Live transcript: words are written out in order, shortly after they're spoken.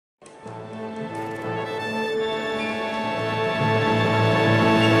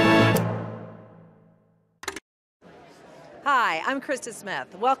Hi, I'm Krista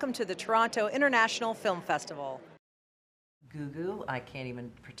Smith. Welcome to the Toronto International Film Festival. Gugu, I can't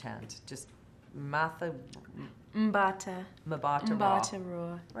even pretend. Just Mbatha-Raw.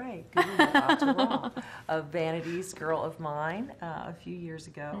 Right, Gugu Mbatha-Raw, a Vanity's girl of mine a few years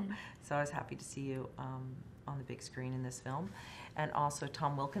ago. So I was happy to see you on the big screen in this film. And also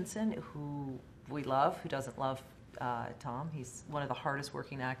Tom Wilkinson, who we love. Who doesn't love Tom? He's one of the hardest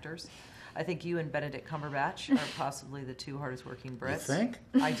working actors. I think you and Benedict Cumberbatch are possibly the two hardest working Brits. You think?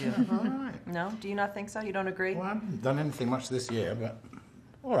 I do. All right. No? Do you not think so? You don't agree? Well, I haven't done anything much this year, but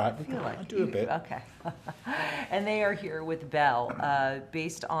all right. I'll do a bit. Okay. And they are here with Belle,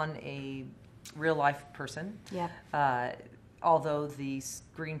 based on a real-life person. Yeah. Although the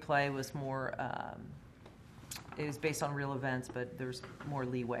screenplay was more... it was based on real events, but there's more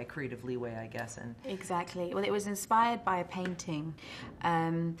leeway, creative leeway, I guess. And exactly. Well, it was inspired by a painting,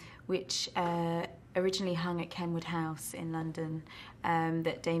 which originally hung at Kenwood House in London,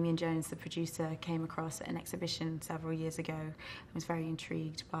 that Damien Jones, the producer, came across at an exhibition several years ago and was very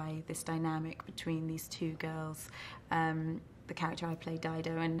intrigued by this dynamic between these two girls. The character I played,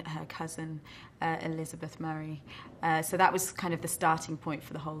 Dido, and her cousin, Elizabeth Murray. So that was kind of the starting point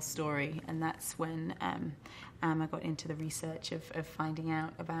for the whole story, and that's when Amma got into the research of finding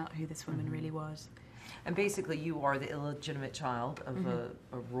out about who this woman really was. And basically you are the illegitimate child of a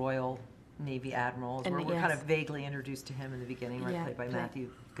Royal Navy Admiral. We're kind of vaguely introduced to him in the beginning, right, played by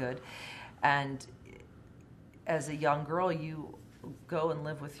Matthew Good. And as a young girl, you go and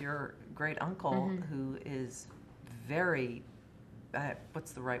live with your great uncle, who is very...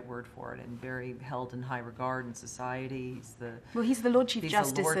 what's the right word for it? And very held in high regard in society. He's the Lord Chief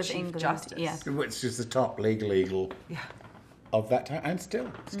Justice of England. Justice. Yeah. Which is the top legal of that time, and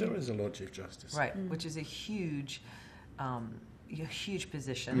still is a Lord Chief Justice. Right, which is a huge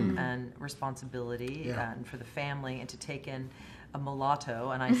position and responsibility, and for the family, and to take in a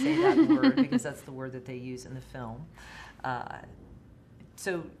mulatto, and I say that word because that's the word that they use in the film.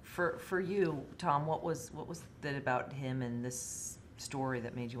 So for you, Tom, what was it about him and this story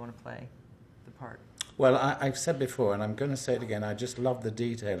that made you want to play the part? Well, I've said before, and I'm going to say it again, I just love the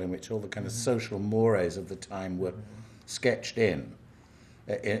detail in which all the kind of social mores of the time were sketched in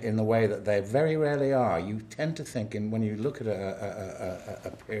the way that they very rarely are. You tend to think, when you look at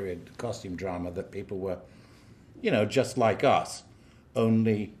a period costume drama, that people were, just like us,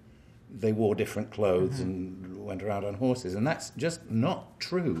 only they wore different clothes and went around on horses, and that's just not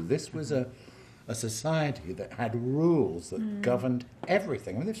true. This was a society that had rules that governed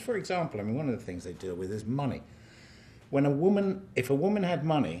everything. I mean, for example, one of the things they deal with is money. If a woman had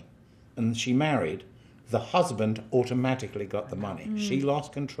money and she married, the husband automatically got the money. She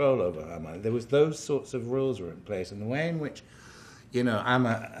lost control over her money. There was those sorts of rules were in place, and the way in which,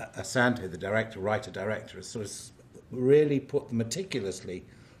 Amma Asante, the writer-director, has sort of really put meticulously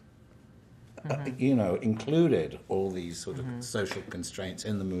included all these sort of social constraints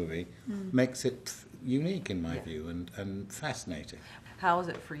in the movie, makes it unique in my view and fascinating. How was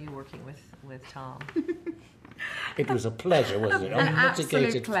it for you working with Tom? It was a pleasure, wasn't it?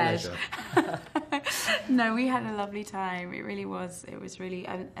 Unmitigated pleasure. No, we had a lovely time. It really was. It was really,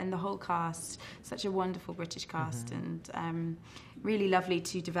 and the whole cast, such a wonderful British cast, and really lovely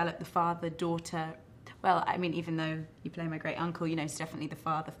to develop the father-daughter. Well, even though you play my great uncle, it's definitely the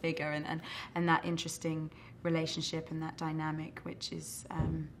father figure, and that interesting relationship and that dynamic, which is,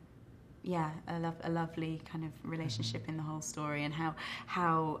 a lovely kind of relationship in the whole story, and how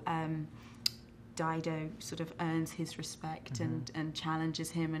Dido sort of earns his respect and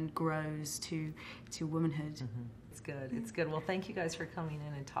challenges him and grows to womanhood. It's good. It's good. Well, thank you guys for coming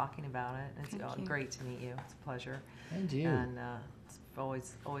in and talking about it. It's great to meet you. It's a pleasure. And you. And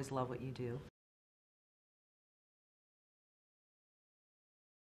always love what you do.